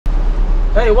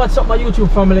Hey, what's up my YouTube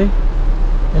family?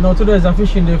 You know, today is a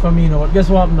fishing day for me, you know, but guess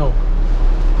what now?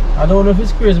 I don't know if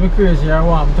it's crazy or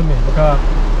what to me, because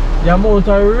the amount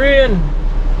of rain.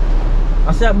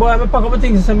 I said, boy, I'm pack up my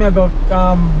things and say I go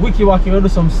wiki wacky to do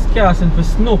some casting for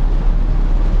Snook.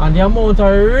 And the amount of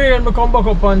rain I come back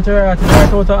up on right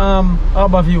out of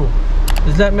Harbour View.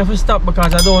 It's like me have to stop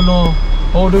because I don't know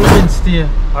how the wind stay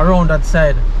around that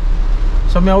side.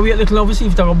 So I wait a little now to see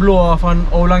if it will blow off and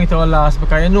how long it will last,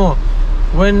 because you know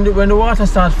when the water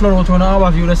starts flowing out on the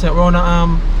Harbour View, they say around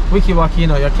the wiki wacky, you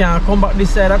know, you can't come back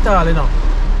this side at all, you know.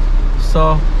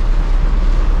 So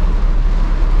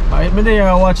I hit me there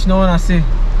and watch now and I see.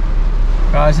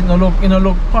 Because it no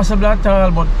look possible at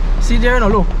all, but see there, no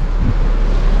look.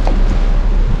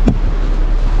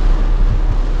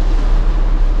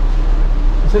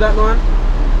 You see that, man?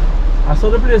 I saw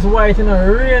the place white, you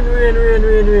know, rain.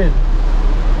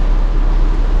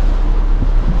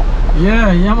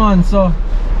 Yeah man, so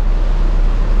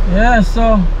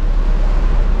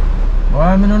well,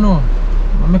 I don't know.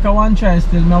 I make a one try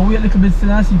still, I wait a little bit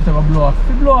still and see if it will blow off.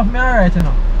 If it blow off, me alright, you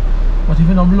know. But if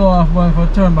it don't blow off, I'm going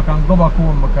to turn back and go back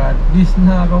home because this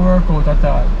not going to work out at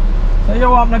all. So you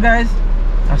what now guys,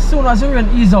 as soon as the rain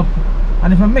ease up,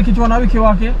 and if I make it one a wiki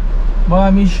wacky, but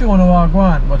I'm sure no what go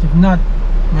on. But if not,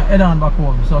 I head on back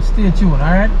home. So stay tuned,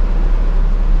 alright?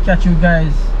 Catch you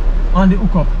guys on the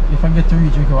hookup if I get to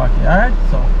reach wiki wacky, alright?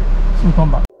 So soon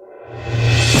come back.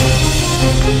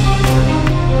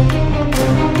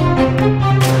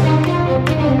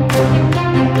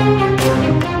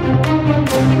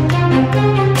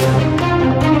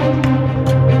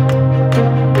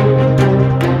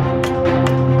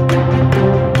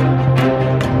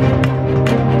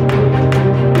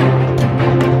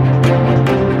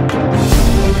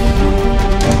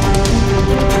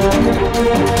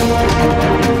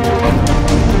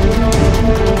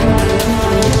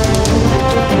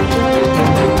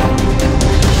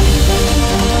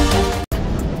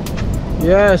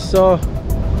 Yeah, so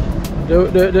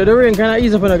the rain kind of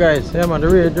ease up on the guys. Yeah man, the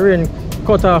rain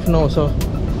cut off now, so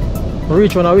we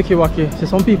reach on a wiki wacky. See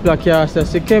some people are cast,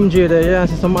 see KMJ there, yeah, and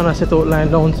see some man are set out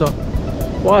line down, so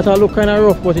water look kind of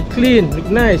rough, but it clean, look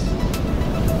nice.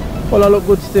 Color look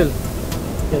good still,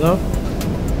 you know.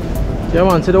 Yeah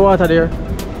man, see the water there.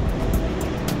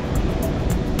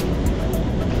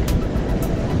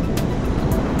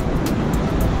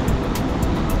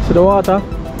 See the water?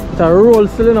 It's a roll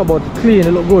still, you know, but clean,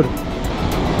 it look good.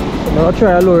 I'm gonna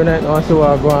try a lure night now and see what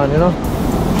I go on, you know.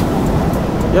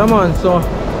 Yeah man, so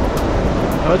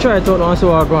I'll try it out now and see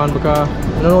what I go on because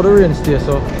I don't know the rain stays,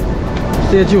 so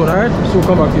stay tuned, alright? Soon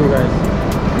come back to you guys.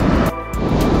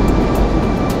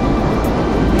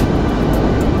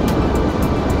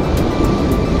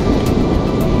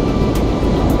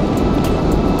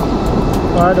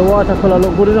 Alright, the water color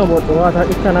look good, you know, but the water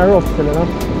is kinda rough still, you know.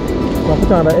 So I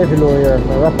put on the heavy lure here,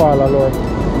 the Rapala lure. I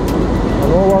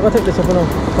know I'm going to take this up now.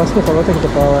 For Snook, I'm going to take it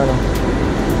up right now.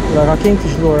 Like a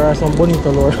kingfish lure or some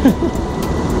bonito lure. So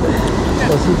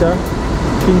see that?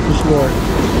 Kingfish lure.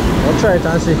 I'll try it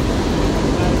and see.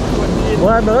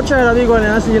 Well, I'll try the big one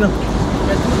and see, you know.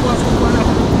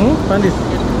 Find this.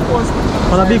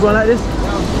 On a big one like this?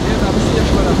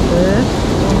 Yeah.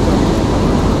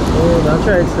 I'll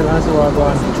try it still and see what I go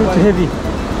on. It's too heavy.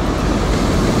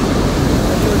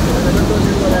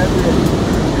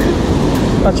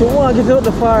 But you want to get out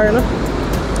the fire, you know?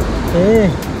 Hey,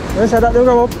 where's that thing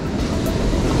come up?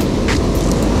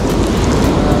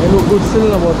 It look good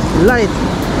still, but light.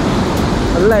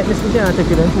 The lightness we can't take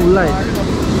it in too light.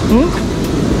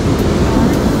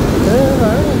 Yeah,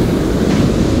 right.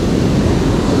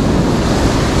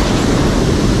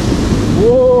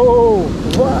 Whoa!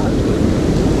 What?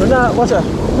 But now, watch that.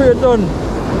 We're done.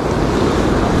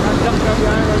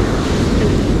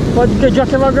 But you can jack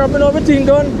him and grab everything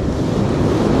done.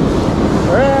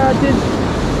 Right.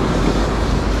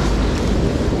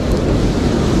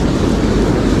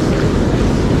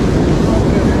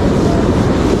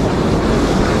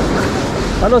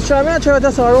 I just try to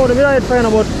test around the middle fine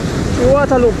about the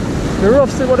water look. The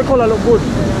rough still, but the colour look good.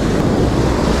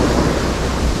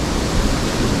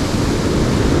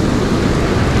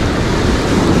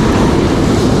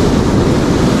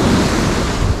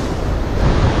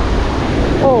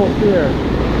 Oh dear.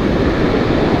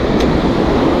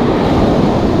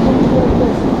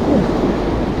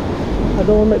 I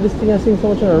don't want to make this thing sink so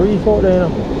much on a reef out there, you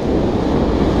know.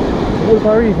 Put a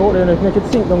reef out there, and make it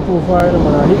sink down too far, you know,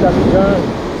 man. I hit that big gun.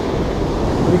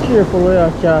 Be careful where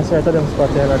you cast right at them spot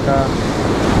there, like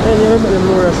and you make them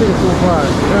lure sink too far.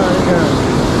 Yeah, you can.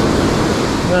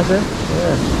 You know what I'm saying?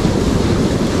 Yeah.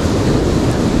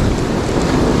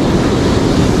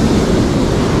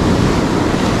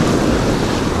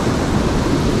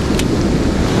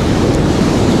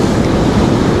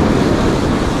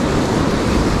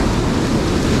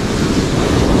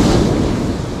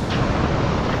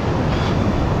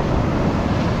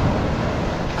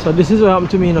 So this is what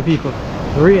happened to me, you know, people.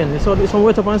 Rain. It's one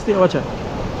wet up and stay. Watch it.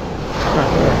 Right.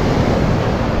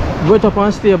 Wet up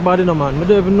and stay bad, you know, man. I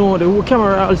don't even know the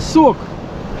camera will soak.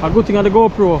 A good thing at the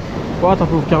GoPro,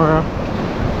 waterproof camera.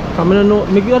 I don't even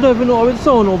know how it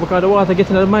sound now because the water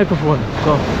getting at the microphone.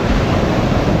 So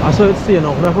I saw it stay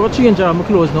now. I have to change my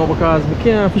clothes now because I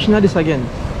can't fish in this again.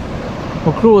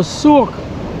 My clothes soak.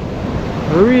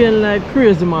 Rain like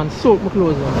crazy, man. Soak my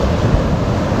clothes now.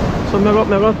 So I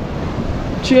got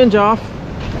change off,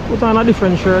 put on a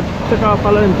different shirt, take off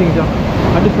all of them things, a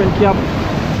different cap,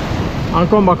 and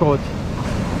come back out.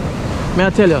 May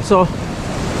I tell you, so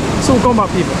come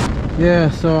back, people. Yeah,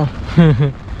 so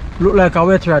look like a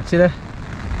wet rat, see there?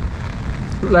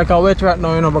 Look like a wet rat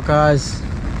now, you know, because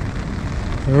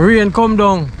rain come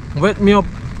down, wet me up.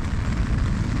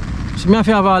 So me have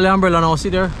to have all the umbrella now, see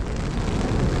there?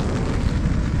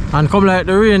 And come like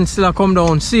the rain still come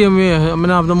down, same way, I'm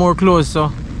gonna have no more clothes,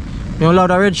 so you know,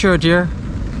 a red shirt here.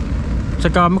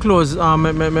 Check out my clothes,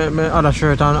 my other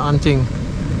shirt and thing.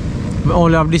 I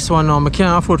only have this one now. I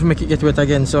can't afford to make it get wet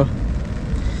again, so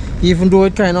even though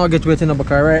it kind of get wet, you know,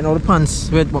 because right now the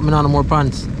pants wet, but I don't have no more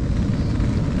pants.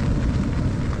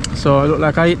 So it look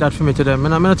like I eat that for me today. I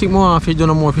don't think more if you do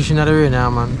no more fishing in the rain now,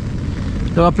 man. I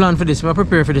don't have a plan for this, I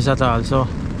prepare for this at all, so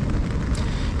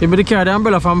maybe carry the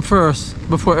umbrella from first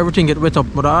before everything get wet up.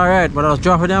 But alright, but I was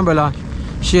dropping the umbrella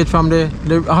shade from the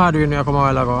hard rain I come a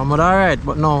while ago. I'm alright,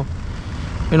 but no,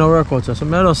 you know, work out. So I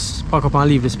just pack up and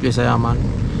leave this place here, man.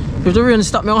 If the rain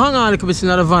stop me, I'll hang on a little bit in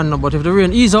the van now, but if the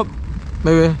rain ease up,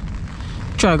 maybe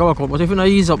try to go back out. But if it not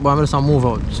ease up, I'm just gonna move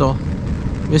out. So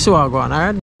you see what I go on,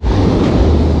 alright?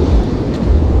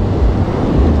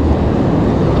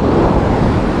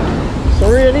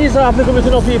 So rain ease off a little bit,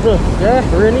 you know, people. Yeah,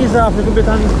 rain ease off a little bit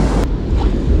and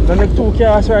then make 2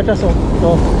 cars right or so.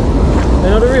 So you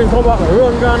know the rain come back,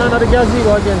 run gone under the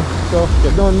gazebo again. So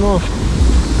you don't know.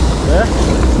 Yeah?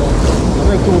 So I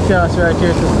make 2 cars right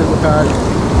here sister, because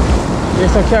they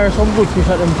used to carry some good fish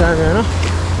at them time here, you know?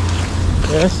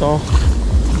 Yeah, so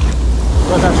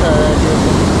got that right here.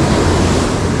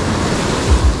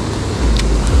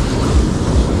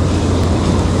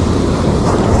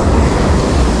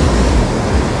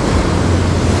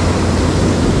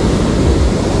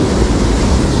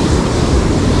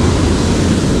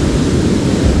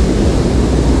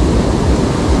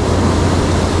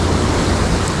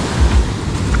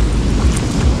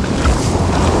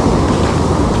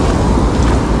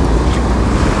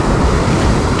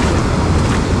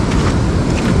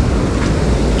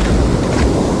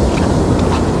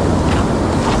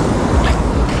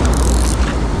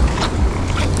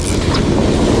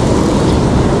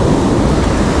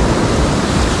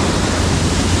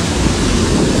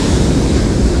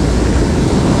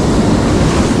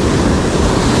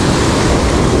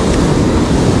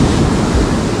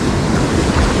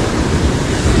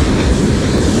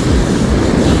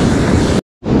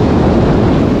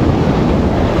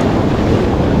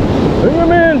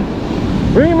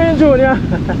 Bring him in, Junior.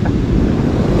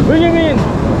 Bring him in.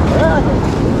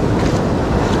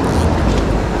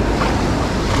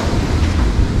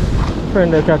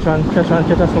 Friend, catch a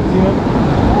something.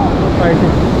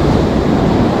 Fighting.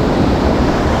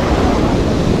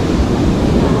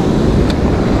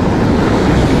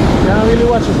 Can't really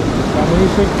watch it. I'm going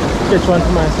to catch one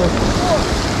for myself.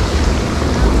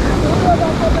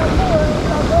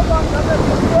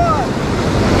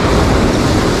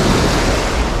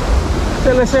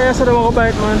 Tell us I said about a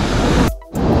bite, man.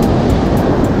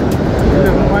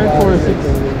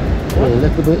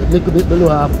 11.46. Little bit below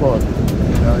half pound.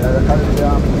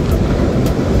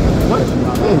 What?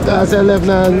 That's 11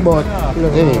 and about.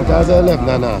 That's 11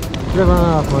 and a half.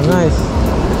 11.5, man. Nice.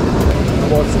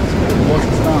 About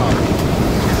 6 now.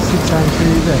 6 and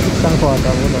 3 there. 6 and 4.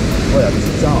 Oh yeah,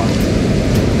 6 hours.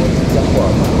 About 6 and 4.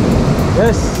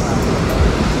 Yes.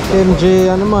 MJ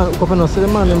and the man. Open us to the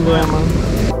man in there, man.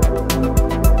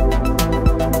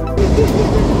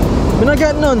 We not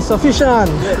get none, so fish on.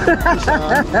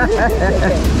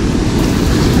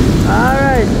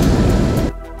 Alright.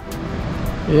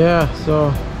 Yeah,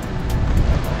 so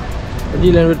we're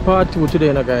dealing with part 2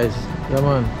 today now, guys. Yeah,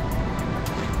 man.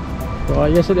 So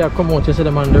yesterday I come out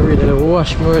yesterday, man, the rain, they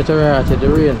wash me right at the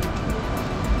rain.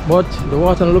 But the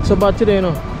water looks so bad today, you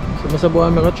know. So I said, boy,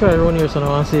 I'm gonna try around here so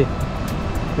now and see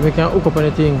if we can hook up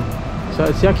anything.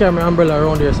 So see I carry my umbrella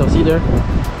around here, so see there.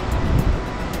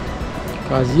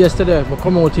 Because yesterday I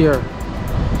come out here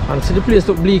and see the place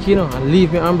look bleak, you know, and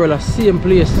leave my umbrella same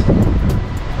place.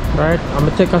 Right? I'm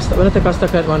gonna take a step, when I take a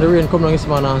step when the rain come down this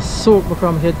man and soak me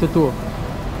from head to toe.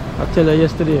 I tell you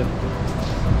yesterday.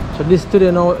 So this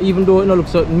today now, even though it don't look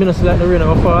so minutes like the rain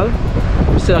will fall,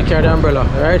 we still carry the umbrella,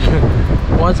 alright?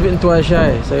 Once bitten, twice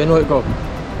shy, so you know it go.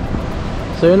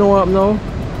 So you know what now?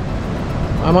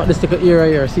 I'm at this sticker area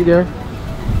here, see there?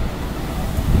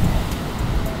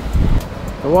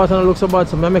 The water don't look so bad,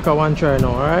 so I make a one try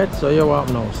now, alright? So you what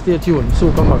now? Stay tuned,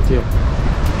 soon come back to you.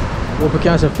 Hope you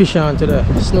can see fish on today,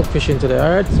 snook fishing today,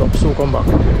 alright? So soon come back.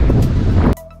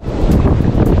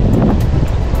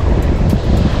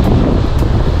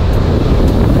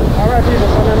 Alright people,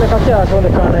 so I'm gonna make a cast on the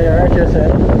corner here, right here, so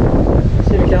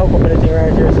see if we can hook up anything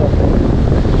right here, so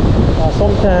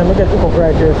sometime we get hook up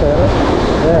right here, so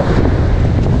yeah.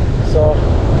 So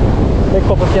make a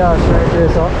couple casts right here,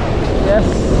 so yes.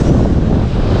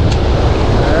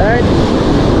 Alright.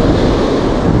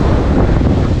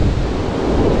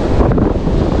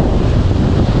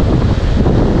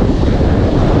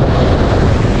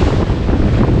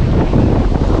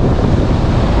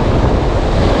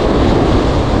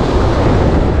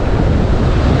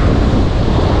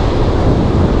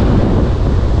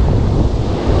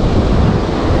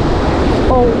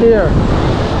 Oh dear.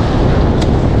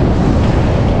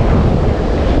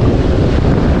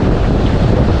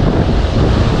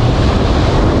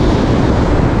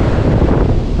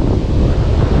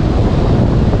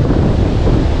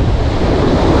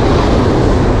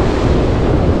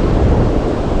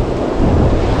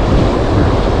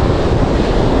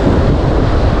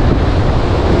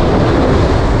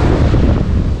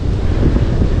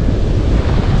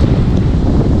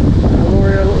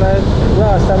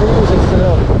 Last time we used it still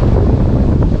up.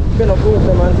 Been up with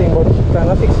them and thing, but kind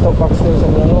of fixed up back still, so I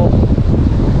don't know.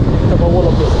 Picked up a wall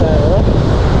up this time, right?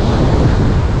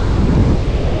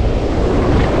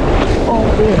 Oh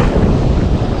dear.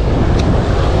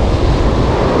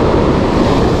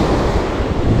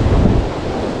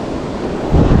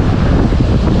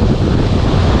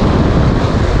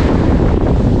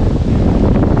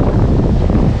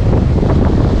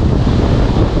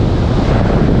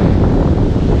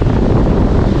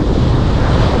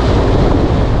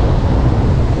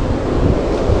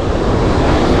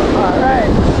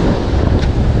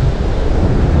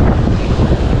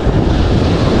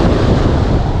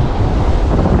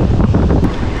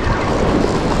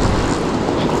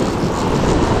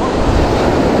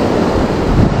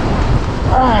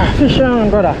 Fish on,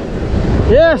 brother.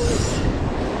 Yes.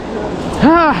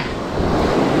 Ah.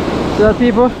 See that,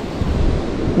 people?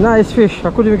 Nice fish.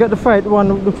 I couldn't even get the fight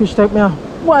one. The fish took me a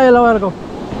while ago.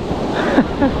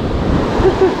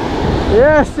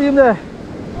 Yes, see him there.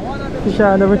 Fish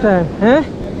on every time. Eh?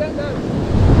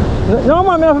 No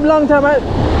man, I have a long time. I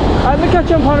catch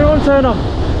him on the round side now.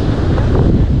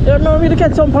 You remember me to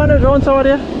catch some on the round side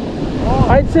there? Oh.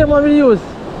 I'd say one we use.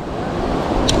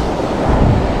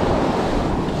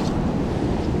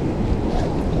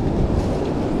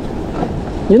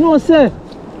 You know what I say?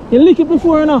 You lick it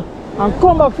before, you know, and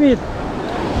come back for it.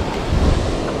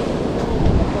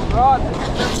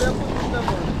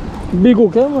 Big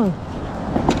hook, eh, man?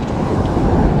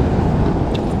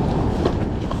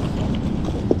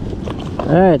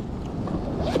 Alright.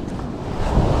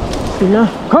 See now?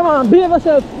 Come on, behave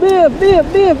yourself. Behave.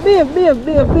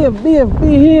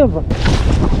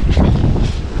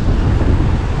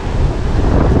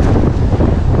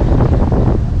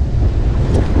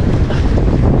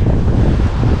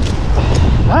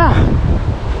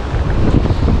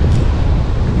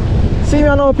 See me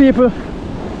now, people. Look.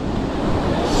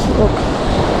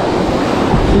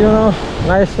 You know,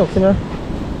 nice stuff, see me?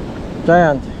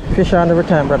 Giant. Fish on every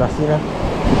time, brother, see me?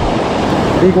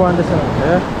 Big one this one,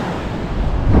 yeah?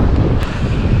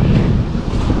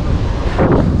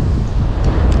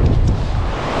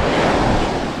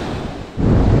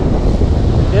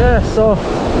 Yeah, so I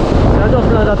just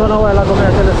landed that one a while ago, I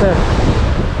tell you, say.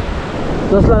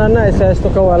 Just landed nice size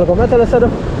Snook a while ago. I tell you, say,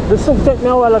 the Snook took me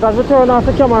a while ago, I turn off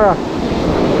the camera.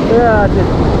 Yeah,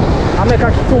 I make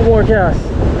actually 2 more casts.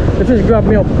 The fish grab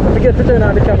me up. I forget to turn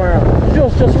on the camera.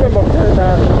 Just remember to turn it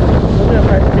on.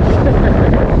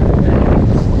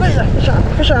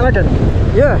 Fish on again.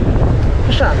 Yeah,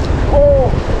 fish on.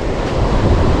 Oh.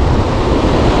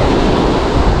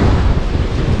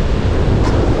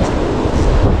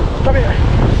 Come here.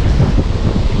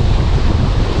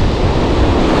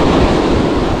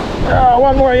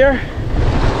 One more here.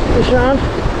 Fish on.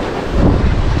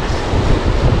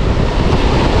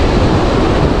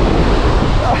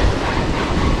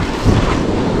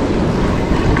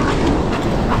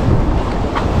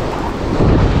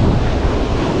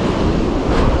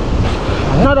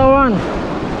 Another one.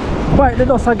 Bite the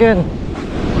dust again.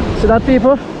 See that,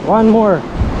 people? One more.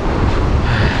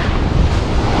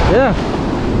 Yeah.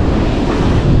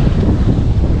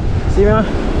 See me?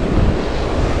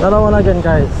 Another one again,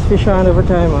 guys. Fish on every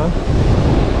time, man.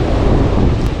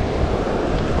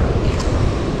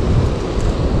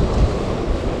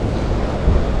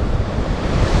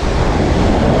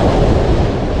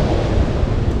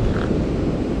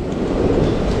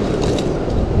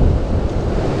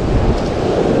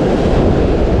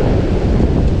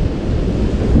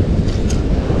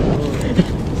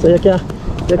 So you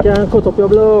can cut up your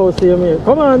blouse, see me.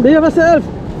 Come on, behave yourself.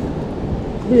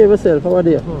 Behave yourself, how are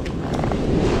you?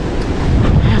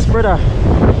 Yes, brother.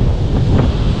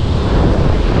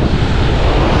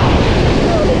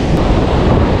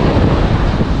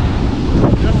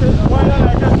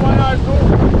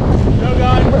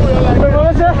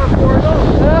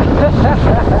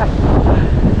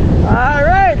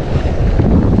 Alright.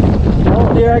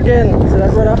 Out there again. See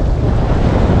that, brother?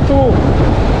 2.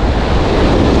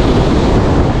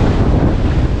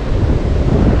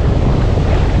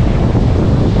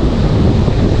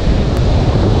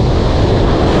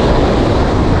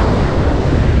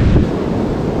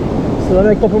 So I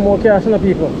make a couple more casts on the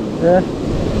people, yeah.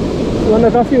 So I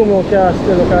make a few more casts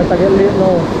still because I get late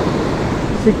now.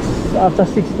 after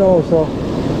 6 now, so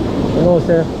you know,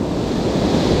 say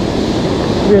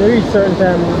when we reach certain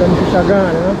time, them fish are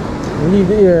gone, you know. We leave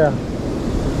the area.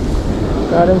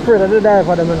 Because I'm afraid of the dive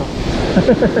for them, you know.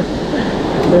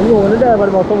 They know when the dive for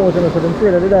them come out, you know, so I'm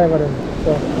afraid of the dive for them.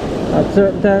 So at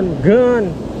certain time,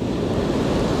 gone.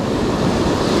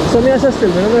 So me I say still,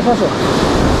 you know, if I say.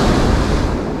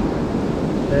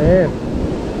 Yeah.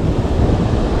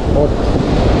 But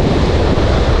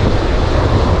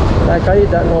like I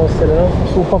eat that now still, you know.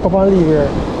 So pack up and leave here.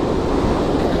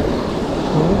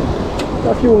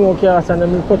 A few more casts and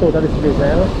then we'll cut out of this place, you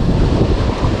know.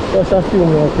 Just a few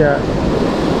more casts.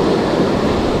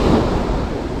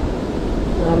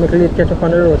 I'll make a late catch up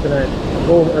on the road tonight.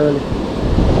 Go home early.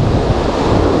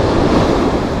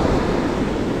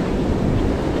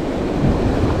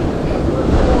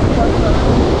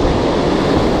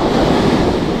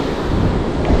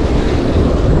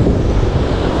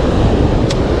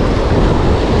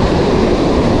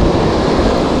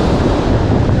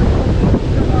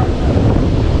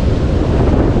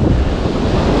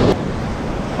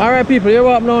 Alright people, you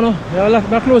up now, no? Yeah, I'll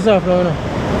my close off now, no?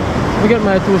 Let me get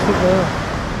my 2 snook now.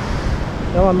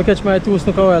 Yeah, man, I catch my 2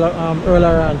 snook earlier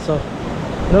on, so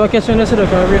I never catch one yesterday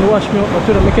because I really wash me up, but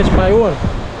today I catch my own.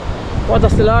 Water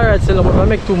still alright still, but I'll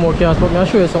make 2 more casts, but I'll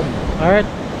show you something. Alright?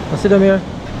 I'll see them here.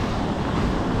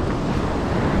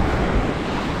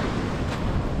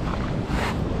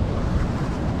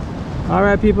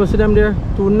 Alright people, see them there?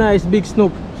 2 nice big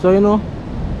snook. So you know,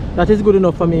 that is good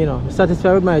enough for me, you know. I'm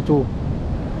satisfied with my 2.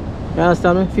 You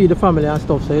understand me? Feed the family and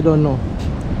stuff, so you don't know.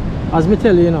 As me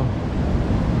tell you, you know,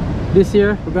 this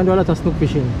year we're going to do a lot of snook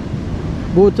fishing.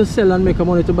 Both to sell and make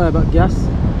money to buy back gas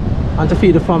and to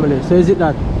feed the family. So is it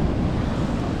that?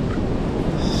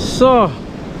 So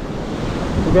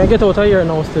we're going to get out of here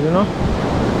now still, you know.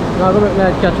 Now I'm going to make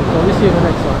night catch up, so we'll see you in the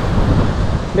next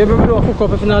one. Maybe we'll do a cook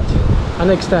up if not,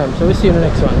 next time. So we'll see you in the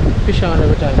next one. Fish on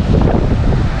every time.